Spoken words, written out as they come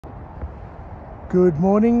Good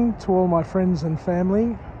morning to all my friends and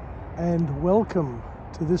family, and welcome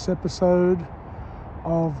to this episode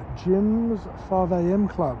of Jim's 5 a.m.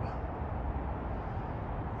 Club.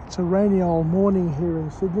 It's a rainy old morning here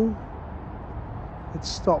in Sydney. It's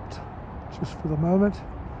stopped just for the moment.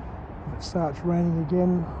 If it starts raining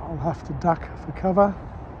again, I'll have to duck for cover.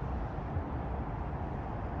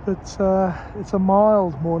 But it's a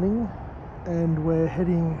mild morning and we're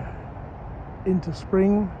heading into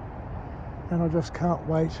spring. And I just can't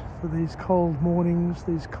wait for these cold mornings,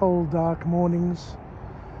 these cold, dark mornings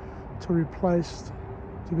to be replaced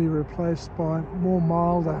by more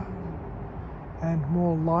milder and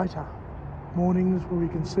more lighter mornings where we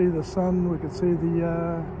can see the sun, we can see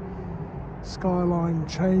the skyline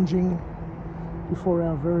changing before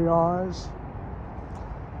our very eyes.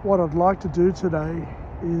 What I'd like to do today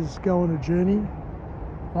is go on a journey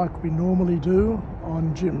like we normally do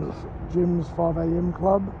on Jim's 5 a.m.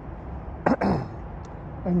 Club.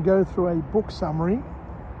 And go through a book summary,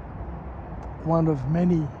 one of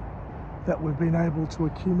many that we've been able to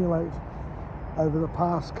accumulate over the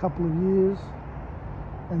past couple of years.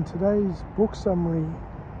 And today's book summary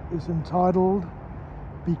is entitled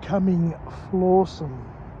Becoming Flawsome.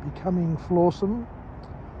 Becoming Flawsome,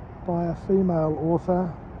 by a female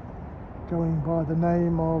author going by the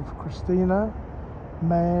name of Kristina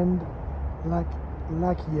Mand-Lakhian.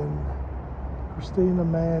 Kristina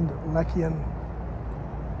Mand-Lakhian,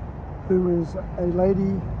 who is a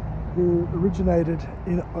lady who originated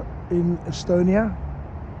in Estonia.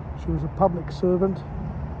 She was a public servant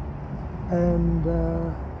and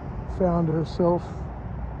found herself,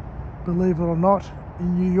 believe it or not,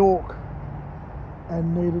 in New York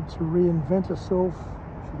and needed to reinvent herself.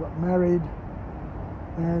 She got married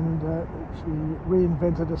and she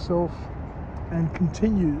reinvented herself and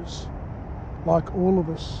continues, like all of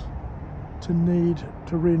us, to need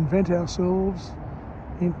to reinvent ourselves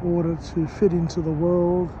in order to fit into the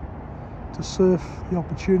world, to surf the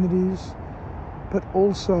opportunities, but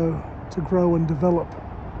also to grow and develop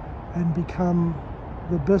and become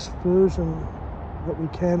the best version that we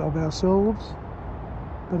can of ourselves,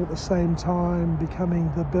 but at the same time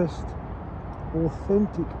becoming the best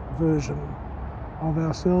authentic version of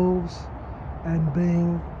ourselves and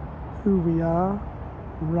being who we are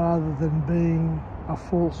rather than being a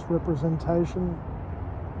false representation,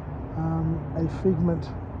 a figment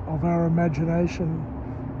of our imagination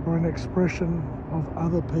or an expression of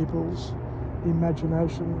other people's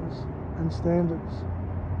imaginations and standards.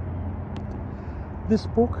 This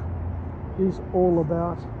book is all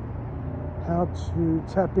about how to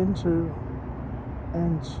tap into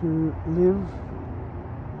and to live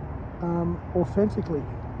authentically,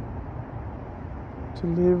 to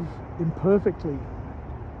live imperfectly,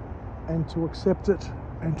 and to accept it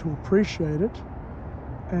and to appreciate it,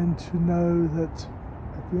 and to know that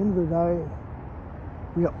at the end of the day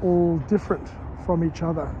we are all different from each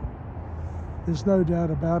other. There's no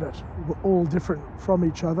doubt about it. We're all different from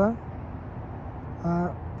each other,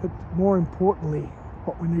 but more importantly,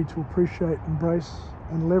 what we need to appreciate, embrace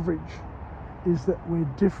and leverage is that we're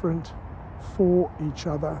different for each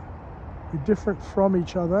other. We're different from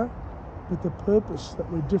each other, but the purpose that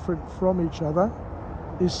we're different from each other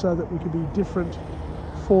is so that we can be different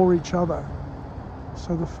for each other.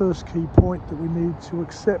 So the first key point that we need to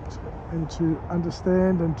accept and to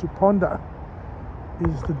understand and to ponder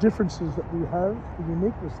is the differences that we have, the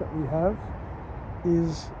uniqueness that we have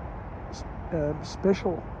is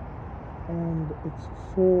special, and it's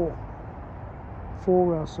for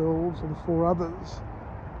ourselves and for others,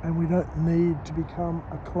 and we don't need to become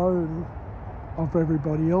a clone of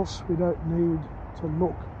everybody else. We don't need to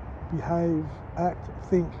look, behave, act,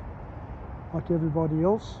 think like everybody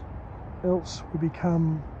else. Else we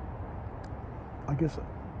become, I guess,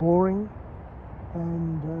 boring,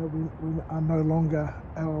 and we are no longer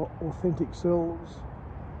our authentic selves.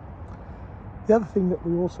 The other thing that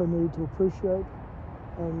we also need to appreciate,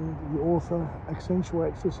 and the author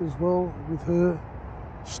accentuates this as well with her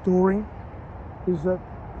story, is that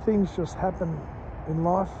things just happen in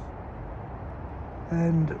life,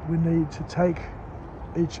 and we need to take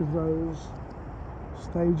each of those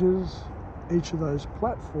stages, each of those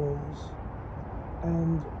platforms,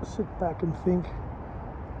 and sit back and think,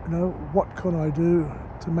 what can I do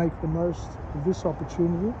to make the most of this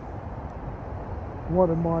opportunity? What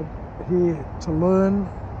am I here to learn?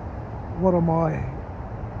 What am I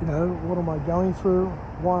going through?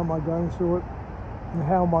 Why am I going through it? And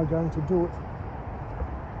how am I going to do it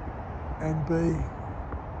and be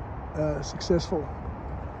successful?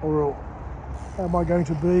 Or how am I going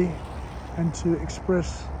to be and to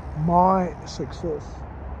express my success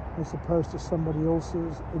as opposed to somebody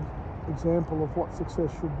else's example of what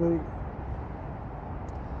success should be.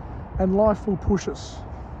 And life will push us.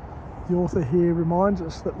 The author here reminds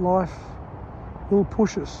us that life will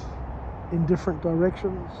push us in different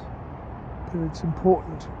directions, but it's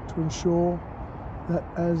important to ensure that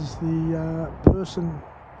as the person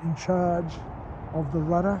in charge of the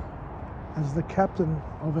rudder, as the captain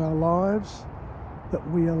of our lives,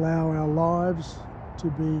 that we allow our lives to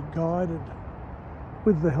be guided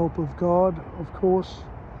with the help of God, of course,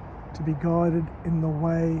 to be guided in the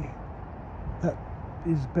way that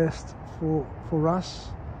is best for us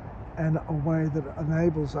and a way that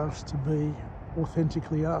enables us to be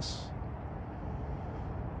authentically us.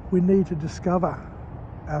 We need to discover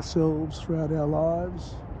ourselves throughout our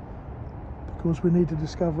lives, because we need to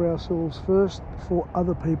discover ourselves first before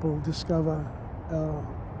other people discover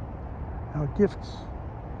our gifts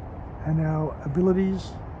and our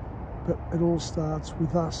abilities, but it all starts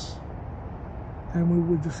with us. And we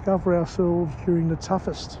will discover ourselves during the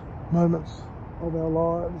toughest moments of our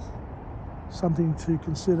lives. Something to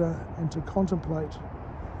consider and to contemplate,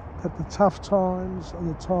 that the tough times are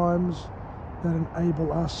the times that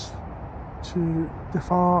enable us to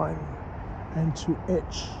define and to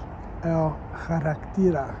etch our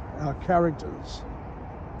karaktera, our characters,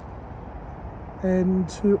 and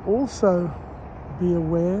to also be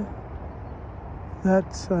aware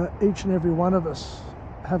that each and every one of us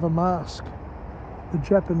have a mask. The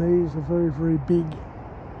Japanese are very, very big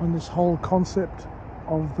on this whole concept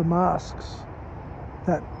of the masks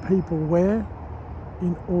that people wear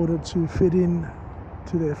in order to fit in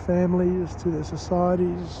to their families, to their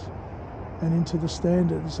societies, and into the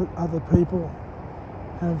standards that other people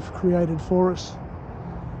have created for us.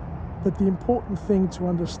 But the important thing to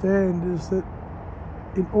understand is that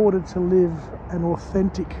in order to live an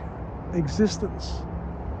authentic existence,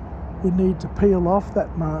 we need to peel off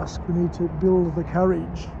that mask. We need to build the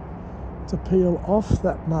courage to peel off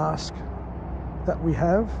that mask that we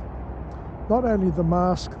have. Not only the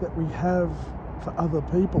mask that we have for other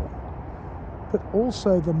people, but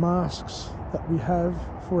also the masks that we have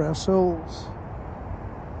for ourselves.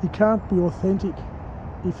 You can't be authentic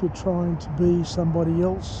if you're trying to be somebody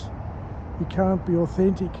else. You can't be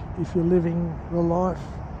authentic if you're living the life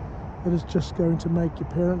that is just going to make your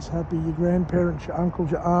parents happy, your grandparents, your uncles,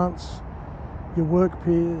 your aunts, your work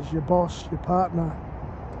peers, your boss, your partner,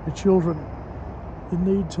 your children. You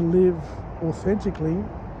need to live authentically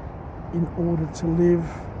in order to live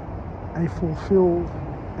a fulfilled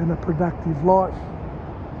and a productive life.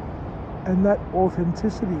 And that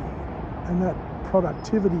authenticity and that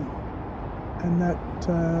productivity and that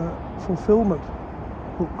fulfillment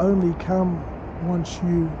will only come once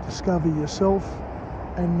you discover yourself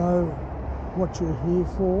and know what you're here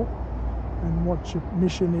for and what your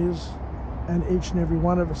mission is. And each and every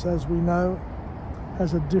one of us, as we know,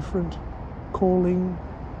 has a different calling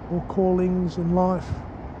or callings in life.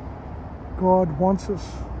 God wants us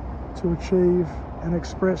to achieve and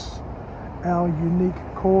express our unique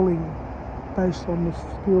calling based on the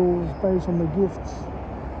skills, based on the gifts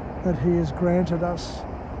that He has granted us.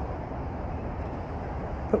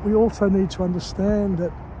 But we also need to understand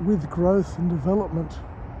that with growth and development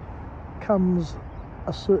comes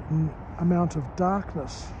a certain amount of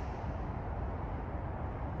darkness,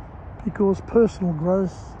 because personal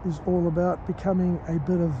growth is all about becoming a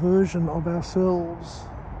better version of ourselves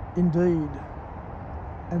indeed.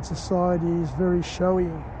 And society is very showy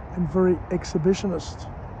and very exhibitionist.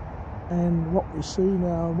 And what we see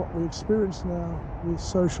now and what we experience now with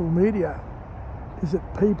social media is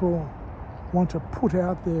that people want to put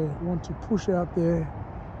out there, want to push out there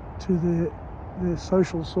to their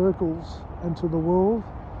social circles and to the world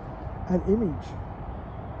an image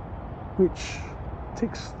which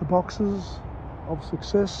ticks the boxes of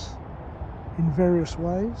success in various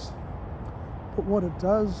ways. But what it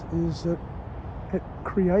does is that it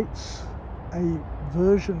creates a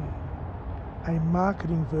version, a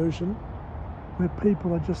marketing version, where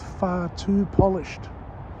people are just far too polished,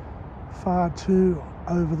 far too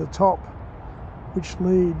over the top, which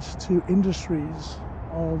leads to industries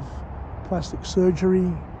of plastic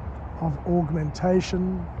surgery, of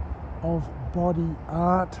augmentation, of body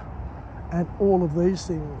art, and all of these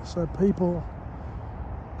things. So people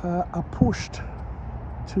are pushed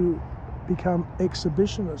to become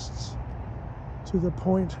exhibitionists to the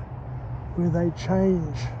point where they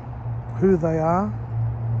change who they are.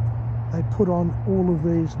 They put on all of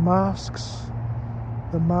these masks,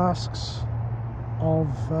 the masks of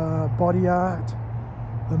body art,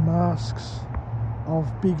 the masks of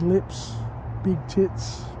big lips, big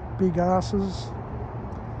tits, big asses,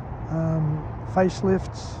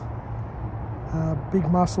 facelifts, big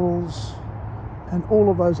muscles, and all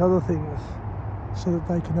of those other things, so that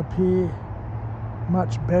they can appear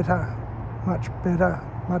much better,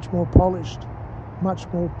 much more polished, much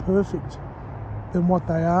more perfect than what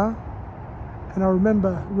they are. And I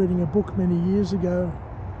remember reading a book many years ago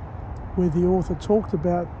where the author talked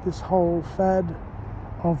about this whole fad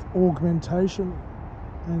of augmentation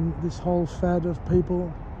and this whole fad of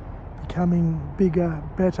people becoming bigger,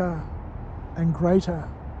 better and greater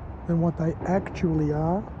than what they actually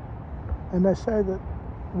are. And they say that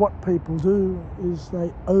what people do is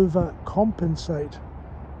they overcompensate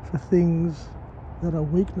for things that are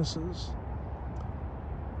weaknesses.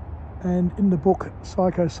 And in the book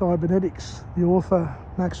Psycho-Cybernetics, the author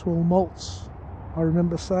Maxwell Maltz, I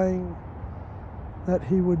remember saying that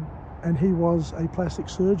he was a plastic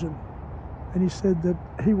surgeon, and he said that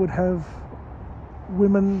he would have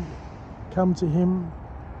women come to him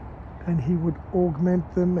and he would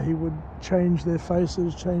augment them. He would change their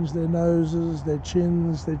faces, change their noses, their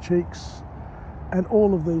chins, their cheeks, and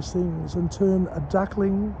all of these things, and turn a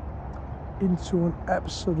duckling into an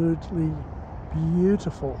absolutely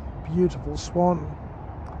beautiful swan.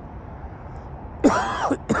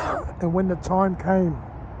 And when the time came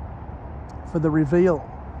for the reveal,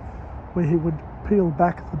 where he would peel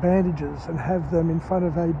back the bandages and have them in front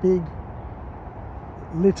of a big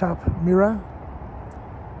lit up mirror,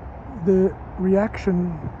 the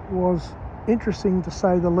reaction was interesting to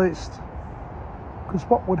say the least. Because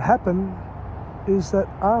what would happen is that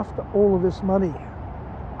after all of this money,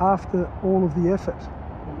 after all of the effort,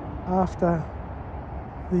 after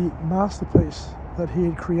the masterpiece that he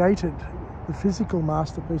had created, the physical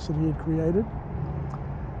masterpiece that he had created,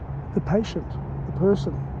 the patient, the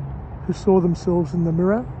person who saw themselves in the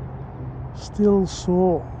mirror, still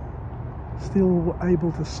were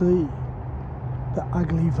able to see the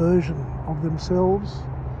ugly version of themselves.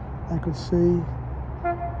 They could see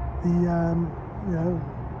the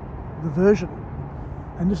version.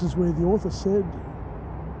 And this is where the author said,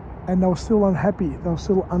 and they were still unhappy, they were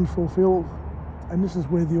still unfulfilled. And this is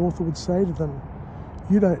where the author would say to them,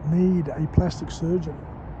 you don't need a plastic surgeon.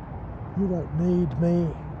 You don't need me.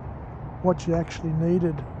 What you actually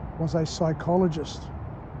needed was a psychologist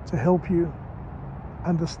to help you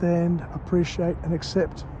understand, appreciate and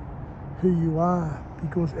accept who you are,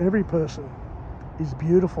 because every person is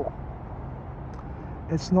beautiful.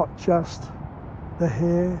 It's not just the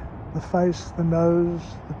hair, the face, the nose,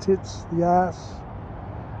 the tits, the ass,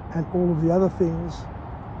 and all of the other things.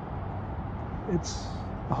 It's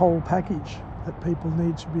the whole package that people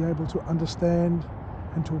need to be able to understand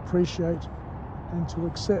and to appreciate and to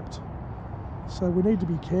accept. So we need to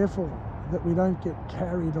be careful that we don't get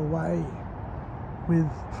carried away with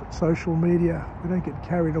social media. We don't get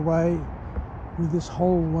carried away with this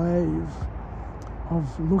whole wave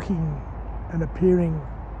of looking and appearing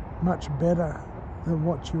much better than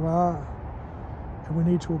what you are. And we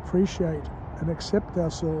need to appreciate and accept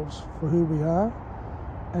ourselves for who we are,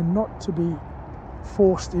 and not to be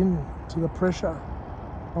forced into the pressure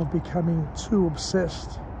of becoming too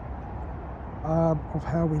obsessed of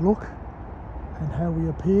how we look and how we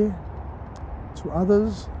appear to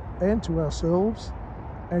others and to ourselves,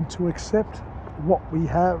 and to accept what we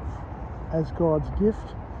have as God's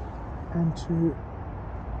gift and to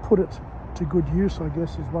put it to good use, I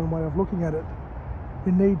guess is one way of looking at it.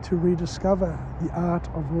 We need to rediscover the art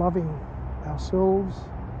of loving ourselves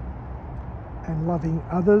and loving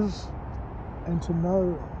others, and to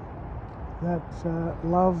know that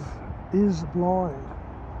love is blind.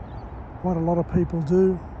 What a lot of people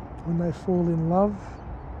do when they fall in love,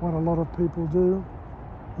 what a lot of people do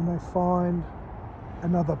when they find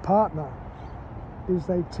another partner, is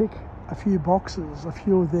they tick a few boxes, a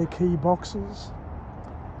few of their key boxes,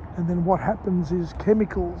 and then what happens is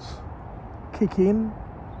chemicals kick in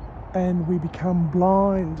and we become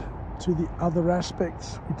blind to the other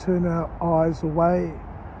aspects. We turn our eyes away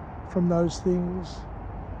from those things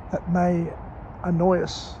that may annoy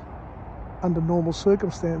us under normal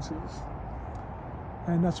circumstances.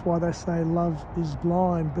 And that's why they say love is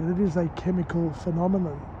blind, but it is a chemical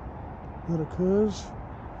phenomenon that occurs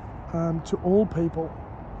to all people.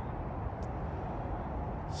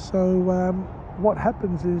 So what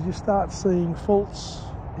happens is you start seeing faults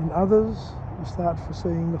in others, you start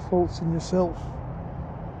seeing the faults in yourself.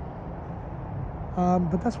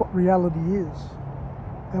 But that's what reality is.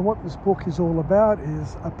 And what this book is all about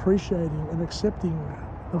is appreciating and accepting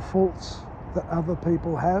the faults that other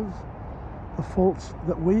people have, the faults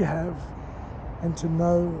that we have, and to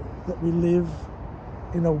know that we live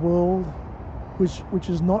in a world which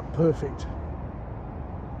is not perfect.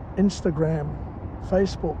 Instagram,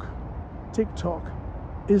 Facebook, TikTok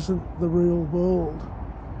isn't the real world.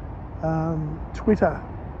 Twitter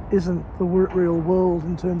isn't the real world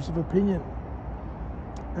in terms of opinion.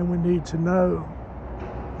 And we need to know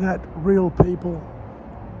that real people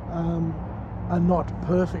are not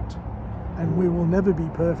perfect, and we will never be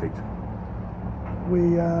perfect.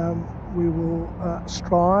 We will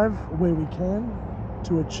strive where we can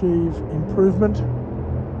to achieve improvement.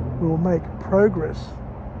 We will make progress,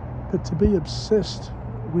 but to be obsessed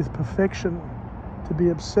with perfection, to be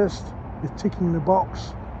obsessed with ticking the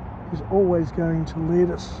box, is always going to lead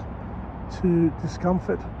us to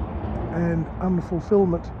discomfort and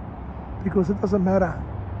unfulfillment, because it doesn't matter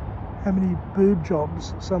how many boob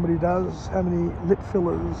jobs somebody does, how many lip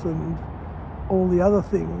fillers and all the other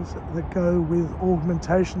things that go with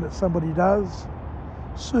augmentation that somebody does.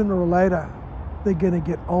 Sooner or later, they're going to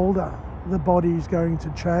get older. The body is going to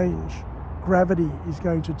change. Gravity is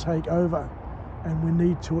going to take over. And we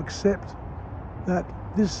need to accept that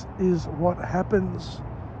this is what happens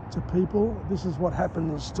to people. This is what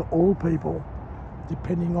happens to all people,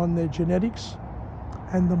 depending on their genetics.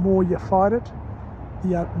 And the more you fight it,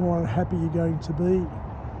 the more unhappy you're going to be.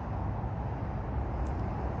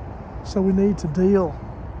 So we need to deal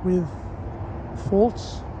with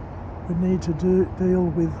faults. We need to deal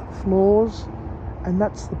with flaws. And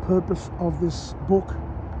that's the purpose of this book,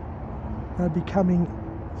 becoming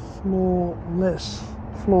flawless.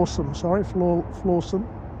 Flawsome,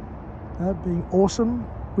 being awesome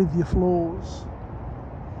with your flaws.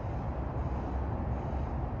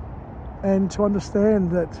 And to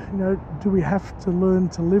understand that, do we have to learn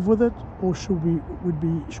to live with it, or should we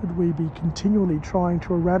be continually trying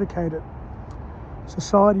to eradicate it?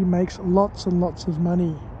 Society makes lots and lots of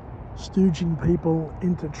money stooging people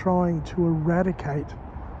into trying to eradicate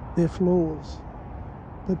their flaws.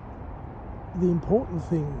 But the important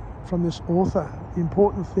thing from this author, the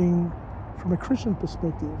important thing from a Christian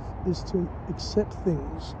perspective, is to accept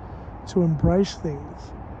things, to embrace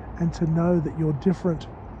things, and to know that you're different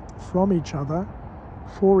from each other,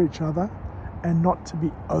 for each other, and not to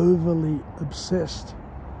be overly obsessed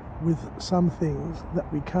with some things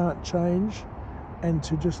that we can't change, and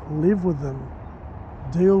to just live with them,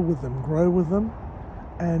 deal with them, grow with them,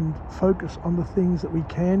 and focus on the things that we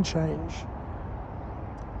can change.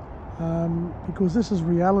 Because this is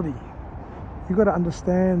reality. You've got to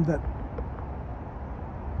understand that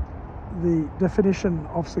the definition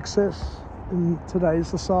of success in today's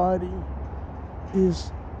society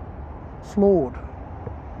is flawed.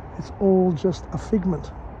 It's all just a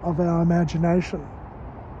figment of our imagination.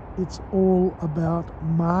 It's all about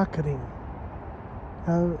marketing.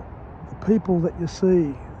 The people that you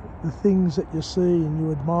see, the things that you see and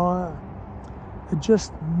you admire, are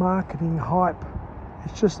just marketing hype.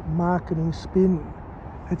 It's just marketing spin.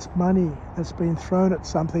 It's money that's been thrown at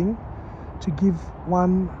something to give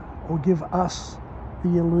one or give us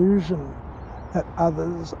the illusion that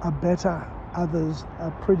others are better, others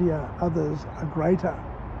are prettier, others are greater.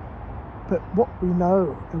 But what we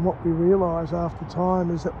know and what we realise after time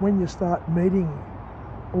is that when you start meeting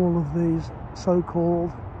all of these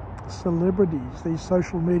so-called celebrities, these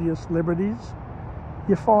social media celebrities,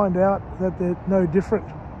 you find out that they're no different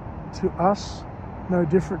to us, no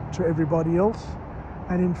different to everybody else.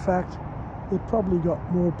 And in fact, they've probably got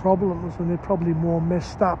more problems and they're probably more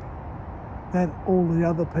messed up than all the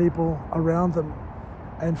other people around them.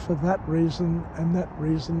 And for that reason, and that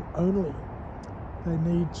reason only, they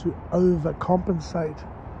need to overcompensate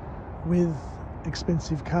with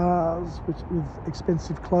expensive cars, with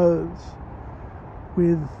expensive clothes,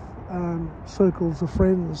 with circles of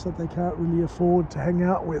friends that they can't really afford to hang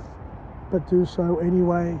out with, but do so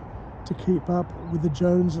anyway to keep up with the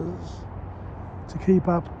Joneses, to keep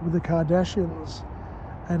up with the Kardashians.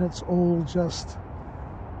 And it's all just,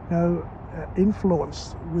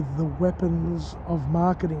 influenced with the weapons of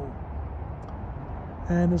marketing.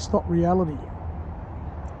 And it's not reality.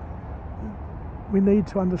 We need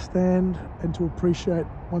to understand and to appreciate,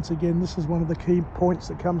 once again, this is one of the key points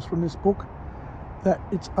that comes from this book, that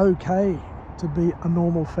it's okay to be a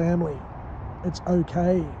normal family. It's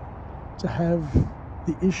okay to have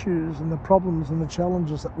the issues and the problems and the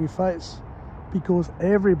challenges that we face, because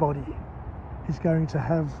everybody is going to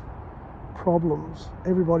have problems.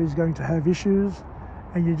 Everybody's going to have issues,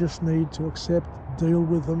 and you just need to accept, deal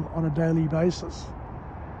with them on a daily basis.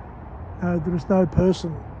 There is no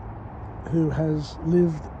person who has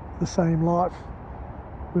lived the same life.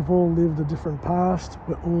 We've all lived a different past.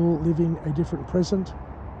 We're all living a different present,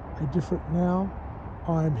 a different now.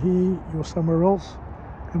 I am here, you're somewhere else,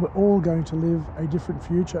 and we're all going to live a different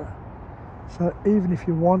future. So even if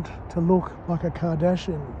you want to look like a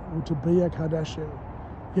Kardashian or to be a Kardashian,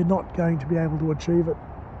 you're not going to be able to achieve it.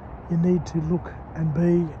 You need to look and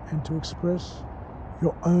be and to express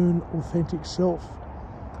your own authentic self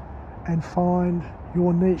and find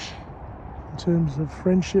your niche in terms of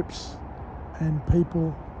friendships and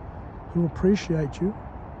people who appreciate you,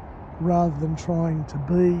 rather than trying to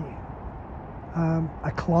be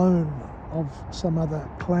a clone of some other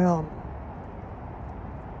clown.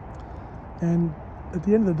 And at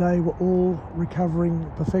the end of the day, we're all recovering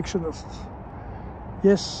perfectionists.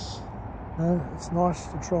 Yes, it's nice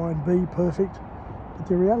to try and be perfect, but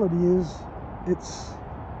the reality is it's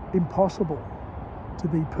impossible to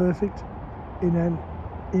be perfect in an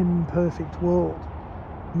imperfect world.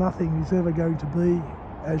 Nothing is ever going to be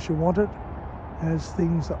as you want it, as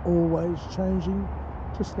things are always changing,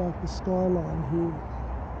 just like the skyline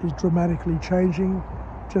here is dramatically changing.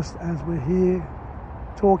 Just as we're here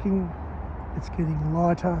talking, it's getting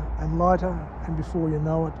lighter and lighter, and before you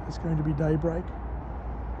know it, it's going to be daybreak.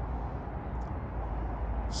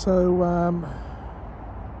 So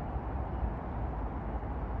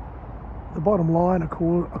the bottom line,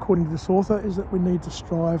 according to this author, is that we need to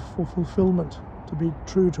strive for fulfillment, to be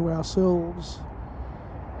true to ourselves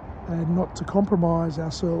and not to compromise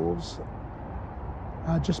ourselves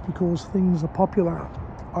just because things are popular.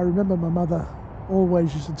 I remember my mother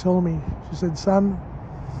always used to tell me, she said, "Son,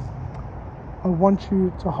 I want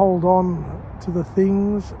you to hold on to the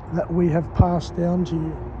things that we have passed down to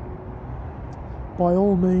you. By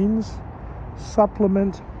all means,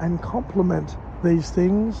 supplement and complement these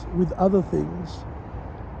things with other things.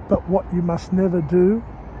 But what you must never do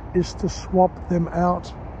is to swap them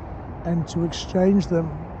out and to exchange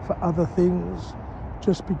them for other things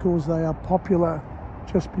just because they are popular,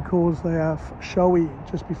 just because they are showy,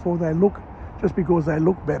 just because they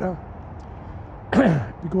look better."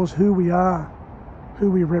 Because who we are,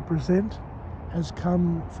 who we represent, has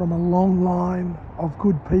come from a long line of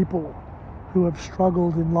good people who have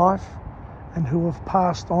struggled in life and who have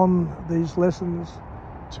passed on these lessons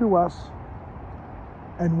to us.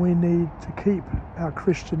 And we need to keep our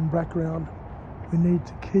Christian background. We need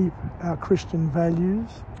to keep our Christian values.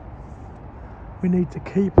 We need to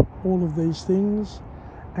keep all of these things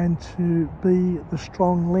and to be the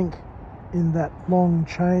strong link in that long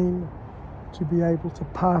chain, to be able to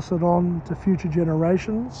pass it on to future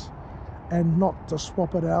generations and not to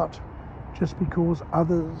swap it out just because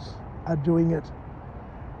others are doing it.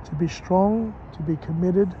 To be strong, to be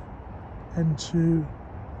committed, and to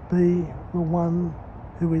be the one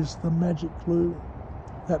who is the magic glue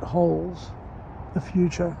that holds the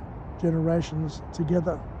future generations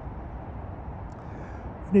together.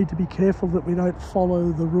 We need to be careful that we don't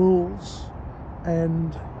follow the rules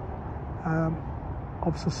and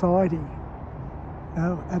of society.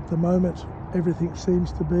 At the moment, everything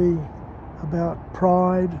seems to be about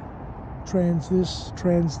pride, trans this,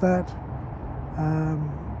 trans that,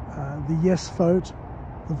 the yes vote,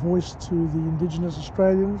 the voice to the Indigenous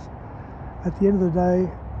Australians. At the end of the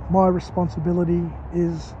day, my responsibility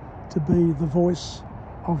is to be the voice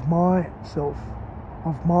of myself,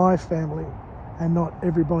 of my family, and not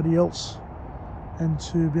everybody else, and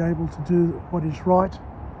to be able to do what is right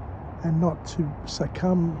and not to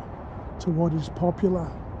succumb to what is popular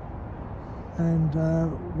and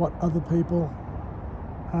what other people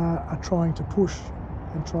are trying to push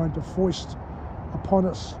and trying to foist upon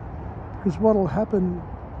us. Because what will happen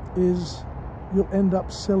is you'll end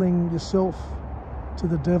up selling yourself to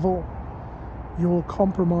the devil, you'll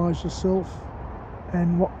compromise yourself,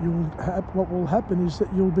 and what will happen is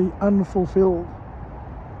that you'll be unfulfilled.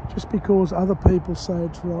 Just because other people say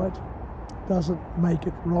it's right doesn't make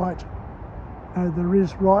it right. There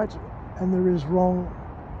is right and there is wrong,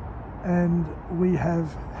 and we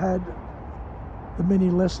have had the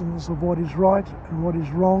many lessons of what is right and what is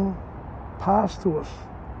wrong passed to us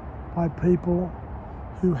by people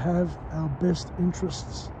who have our best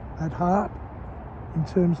interests at heart in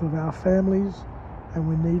terms of our families, and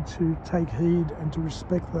we need to take heed and to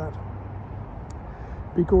respect that.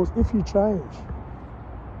 Because if you change,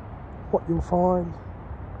 what you'll find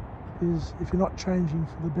is if you're not changing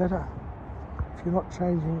for the better, if you're not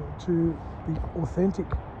changing to be authentic,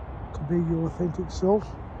 to be your authentic self,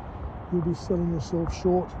 you'll be selling yourself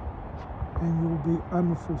short and you'll be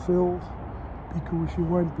unfulfilled, because you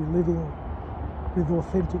won't be living with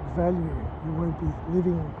authentic value. You won't be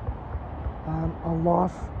living a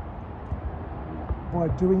life by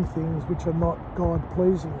doing things which are not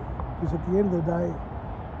God-pleasing. Because at the end of the day,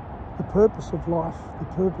 the purpose of life, the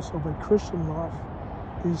purpose of a Christian life,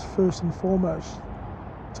 is first and foremost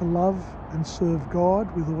to love and serve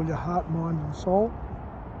God with all your heart, mind and soul.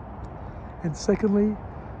 And secondly,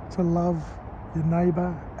 to love your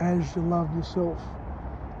neighbour as you love yourself.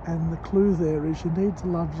 And the clue there is you need to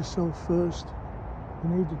love yourself first. You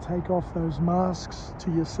need to take off those masks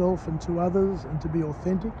to yourself and to others and to be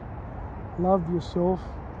authentic. Love yourself,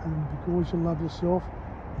 and because you love yourself,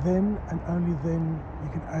 then and only then you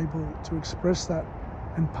can able to express that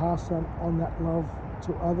and pass on that love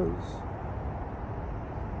to others.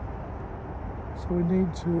 So we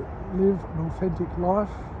need to live an authentic life,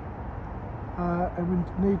 and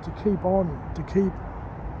we need to keep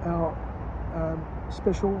our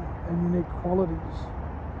special and unique qualities,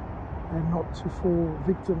 and not to fall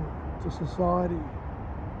victim to society.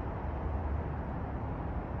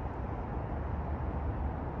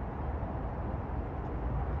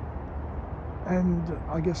 And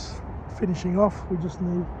I guess finishing off, we just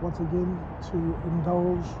need once again to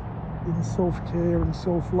indulge in self-care and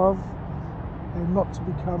self-love, and not to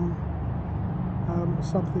become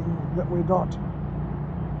something that we're not.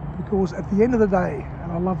 Because at the end of the day,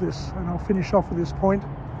 and I love this, and I'll finish off with this point,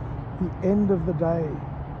 the end of the day,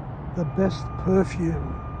 the best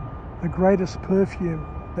perfume, the greatest perfume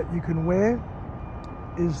that you can wear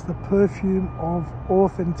is the perfume of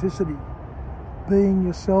authenticity. Being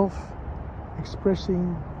yourself,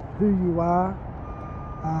 expressing who you are,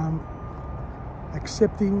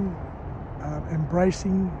 accepting,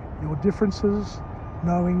 embracing your differences,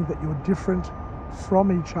 knowing that you're different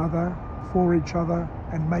from each other, for each other,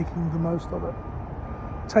 and making the most of it.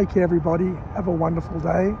 Take care, everybody. Have a wonderful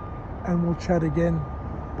day, and we'll chat again.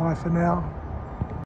 Bye for now.